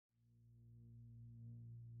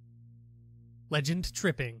Legend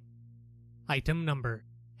Tripping. Item Number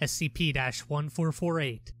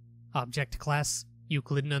SCP-1448. Object Class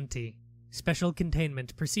Euclid Nunti. Special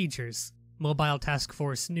Containment Procedures. Mobile Task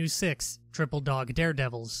Force Nu 6, Triple Dog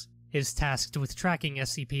Daredevils, is tasked with tracking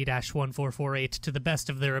SCP-1448 to the best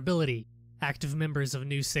of their ability. Active members of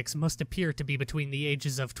Nu 6 must appear to be between the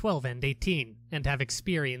ages of 12 and 18, and have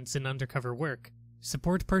experience in undercover work.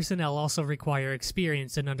 Support personnel also require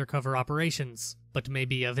experience in undercover operations, but may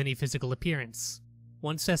be of any physical appearance.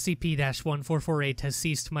 Once SCP-1448 has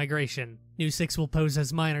ceased migration, Nu 6 will pose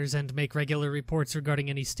as minors and make regular reports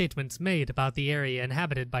regarding any statements made about the area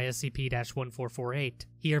inhabited by SCP-1448,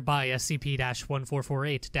 hereby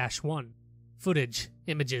SCP-1448-1. Footage,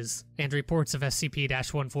 images, and reports of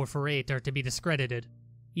SCP-1448 are to be discredited.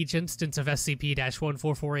 Each instance of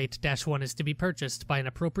SCP-1448-1 is to be purchased by an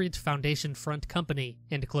appropriate Foundation front company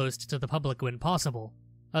and closed to the public when possible.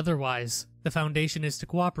 Otherwise, the Foundation is to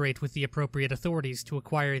cooperate with the appropriate authorities to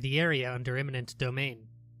acquire the area under eminent domain.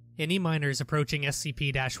 Any minors approaching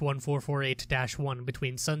SCP-1448-1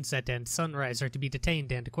 between sunset and sunrise are to be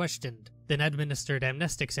detained and questioned, then administered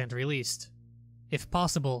amnestics and released. If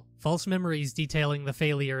possible, false memories detailing the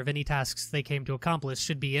failure of any tasks they came to accomplish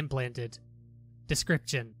should be implanted.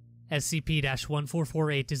 Description: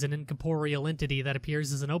 SCP-1448 is an incorporeal entity that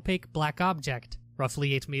appears as an opaque black object,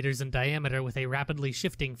 roughly 8 meters in diameter with a rapidly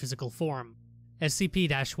shifting physical form.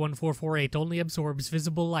 SCP-1448 only absorbs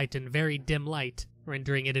visible light in very dim light,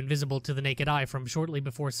 rendering it invisible to the naked eye from shortly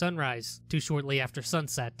before sunrise to shortly after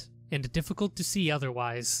sunset, and difficult to see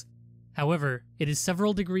otherwise. However, it is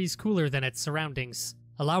several degrees cooler than its surroundings,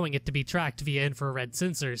 allowing it to be tracked via infrared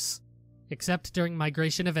sensors. Except during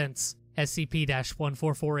migration events,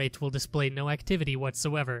 SCP-1448 will display no activity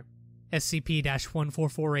whatsoever.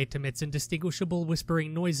 SCP-1448 emits indistinguishable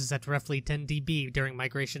whispering noises at roughly 10 dB during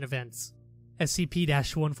migration events.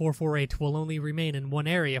 SCP-1448 will only remain in one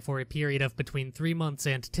area for a period of between 3 months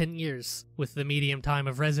and 10 years, with the median time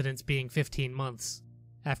of residence being 15 months.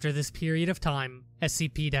 After this period of time,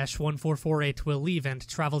 SCP-1448 will leave and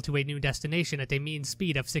travel to a new destination at a mean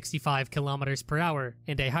speed of 65 km per hour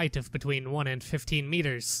and a height of between 1 and 15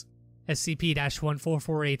 meters.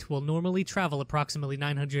 SCP-1448 will normally travel approximately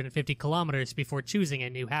 950 kilometers before choosing a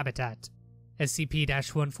new habitat.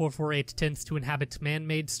 SCP-1448 tends to inhabit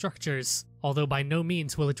man-made structures, although by no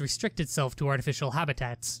means will it restrict itself to artificial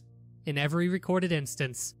habitats. In every recorded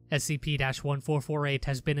instance, SCP-1448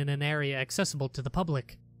 has been in an area accessible to the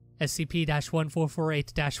public.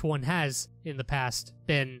 SCP-1448-1 has, in the past,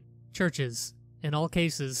 been churches. In all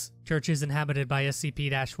cases, churches inhabited by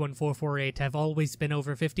SCP-1448 have always been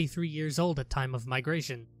over 53 years old at time of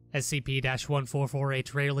migration.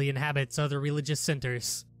 SCP-1448 rarely inhabits other religious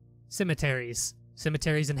centers. Cemeteries.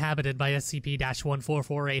 Cemeteries inhabited by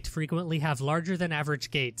SCP-1448 frequently have larger than average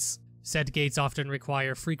gates. Said gates often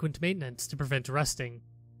require frequent maintenance to prevent rusting.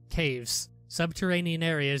 Caves. Subterranean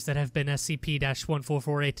areas that have been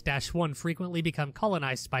SCP-1448-1 frequently become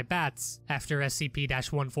colonized by bats after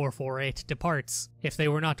SCP-1448 departs, if they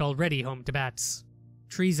were not already home to bats.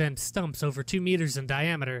 Trees and stumps over 2 meters in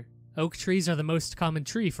diameter. Oak trees are the most common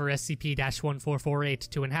tree for SCP-1448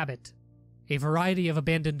 to inhabit. A variety of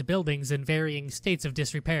abandoned buildings in varying states of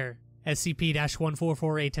disrepair.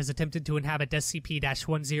 SCP-1448 has attempted to inhabit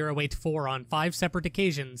SCP-1084 on 5 separate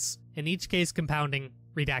occasions, in each case compounding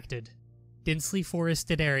redacted. Densely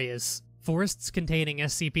forested areas. Forests containing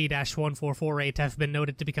SCP-1448 have been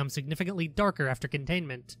noted to become significantly darker after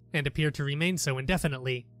containment, and appear to remain so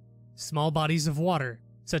indefinitely. Small bodies of water,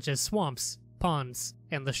 such as swamps, ponds,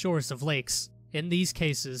 and the shores of lakes. In these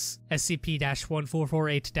cases,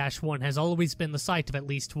 SCP-1448-1 has always been the site of at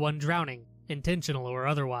least one drowning, intentional or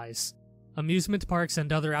otherwise. Amusement parks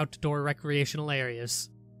and other outdoor recreational areas.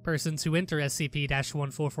 Persons who enter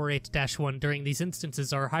SCP-1448-1 during these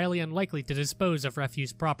instances are highly unlikely to dispose of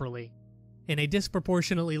refuse properly. In a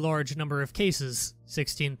disproportionately large number of cases,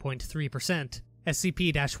 16.3%,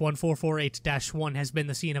 SCP-1448-1 has been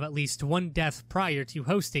the scene of at least one death prior to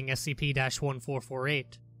hosting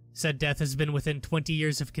SCP-1448. Said death has been within 20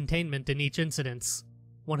 years of containment in each incidence.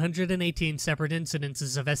 118 separate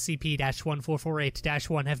incidences of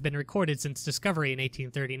SCP-1448-1 have been recorded since discovery in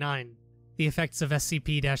 1839. The effects of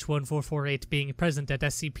SCP-1448 being present at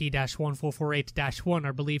SCP-1448-1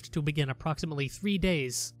 are believed to begin approximately 3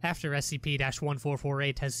 days after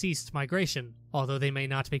SCP-1448 has ceased migration, although they may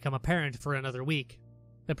not become apparent for another week.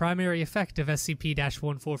 The primary effect of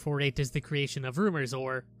SCP-1448 is the creation of rumors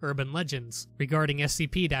or urban legends regarding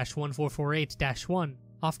SCP-1448-1,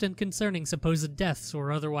 often concerning supposed deaths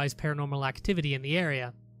or otherwise paranormal activity in the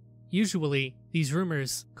area. Usually, these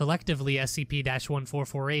rumors, collectively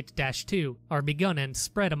SCP-1448-2, are begun and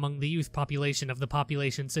spread among the youth population of the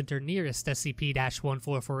population center nearest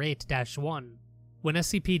SCP-1448-1. When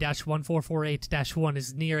SCP-1448-1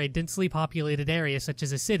 is near a densely populated area such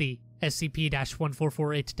as a city,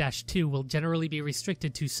 SCP-1448-2 will generally be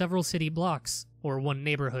restricted to several city blocks, or one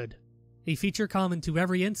neighborhood. A feature common to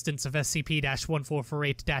every instance of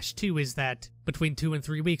SCP-1448-2 is that, between 2 and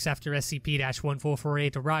 3 weeks after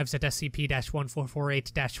SCP-1448 arrives at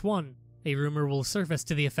SCP-1448-1, a rumor will surface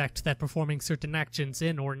to the effect that performing certain actions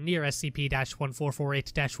in or near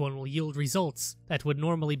SCP-1448-1 will yield results that would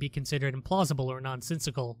normally be considered implausible or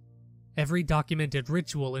nonsensical. Every documented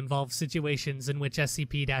ritual involves situations in which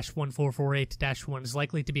SCP-1448-1 is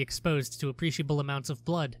likely to be exposed to appreciable amounts of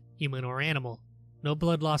blood, human or animal. No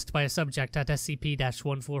blood lost by a subject at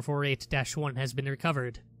SCP-1448-1 has been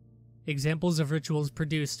recovered. Examples of rituals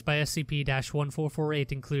produced by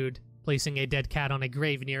SCP-1448 include placing a dead cat on a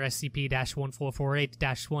grave near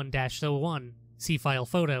SCP-1448-1-01. See file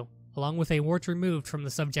photo, along with a wart removed from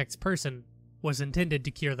the subject's person, was intended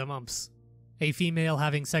to cure the mumps. A female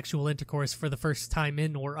having sexual intercourse for the first time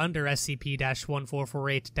in or under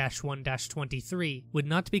SCP-1448-1-23 would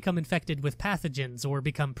not become infected with pathogens or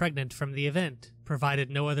become pregnant from the event,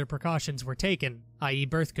 provided no other precautions were taken, i.e.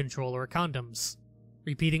 birth control or condoms.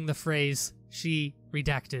 Repeating the phrase, she,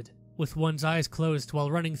 redacted, with one's eyes closed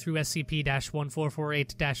while running through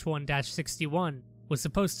SCP-1448-1-61 was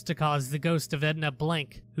supposed to cause the ghost of Edna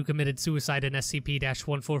Blank, who committed suicide in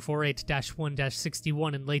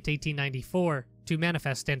SCP-1448-1-61 in late 1894, to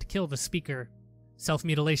manifest and kill the speaker.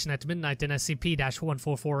 Self-mutilation at midnight in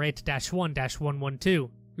SCP-1448-1-112,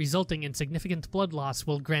 resulting in significant blood loss,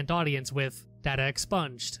 will grant audience with data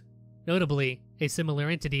expunged. Notably, a similar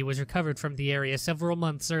entity was recovered from the area several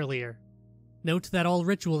months earlier. Note that all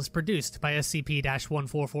rituals produced by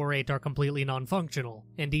SCP-1448 are completely non-functional,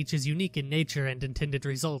 and each is unique in nature and intended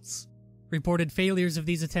results. Reported failures of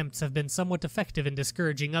these attempts have been somewhat effective in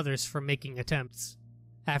discouraging others from making attempts.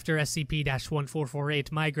 After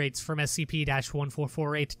SCP-1448 migrates from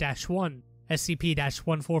SCP-1448-1,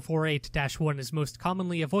 SCP-1448-1 is most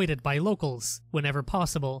commonly avoided by locals, whenever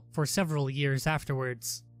possible, for several years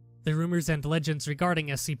afterwards. The rumors and legends regarding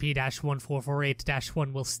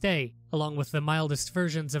SCP-1448-1 will stay, along with the mildest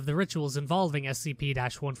versions of the rituals involving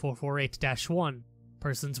SCP-1448-1.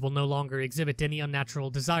 Persons will no longer exhibit any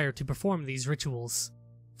unnatural desire to perform these rituals.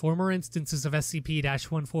 Former instances of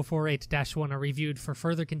SCP-1448-1 are reviewed for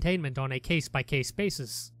further containment on a case-by-case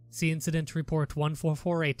basis. See Incident Report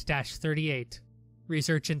 1448-38.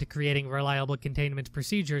 Research into creating reliable containment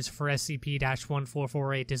procedures for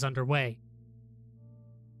SCP-1448 is underway.